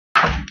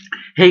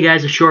Hey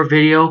guys, a short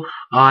video.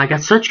 I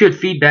got such good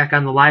feedback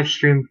on the live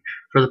stream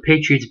for the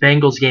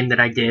Patriots-Bengals game that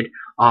I did.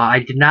 I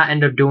did not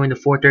end up doing the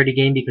 4:30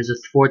 game because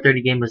the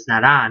 4:30 game was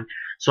not on,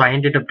 so I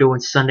ended up doing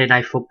Sunday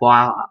Night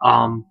Football.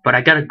 But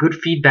I got a good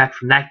feedback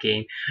from that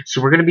game,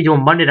 so we're gonna be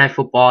doing Monday Night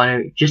Football.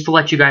 And just to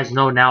let you guys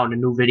know now in a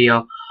new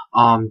video,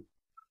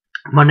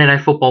 Monday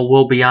Night Football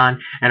will be on,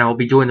 and I will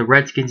be doing the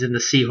Redskins and the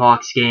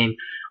Seahawks game.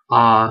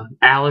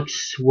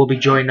 Alex will be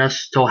joining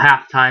us till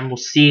halftime. We'll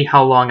see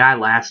how long I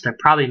last. I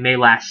probably may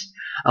last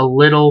a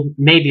little,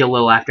 maybe a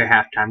little after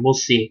halftime. We'll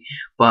see.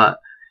 But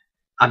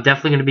I'm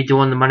definitely going to be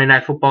doing the Monday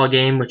Night Football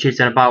game, which is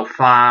in about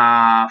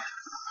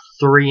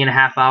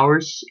 3.5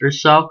 hours or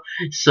so.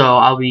 So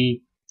I'll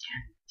be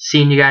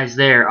seeing you guys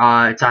there.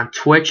 It's on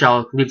Twitch.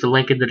 I'll leave the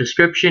link in the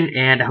description,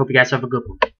 and I hope you guys have a good one.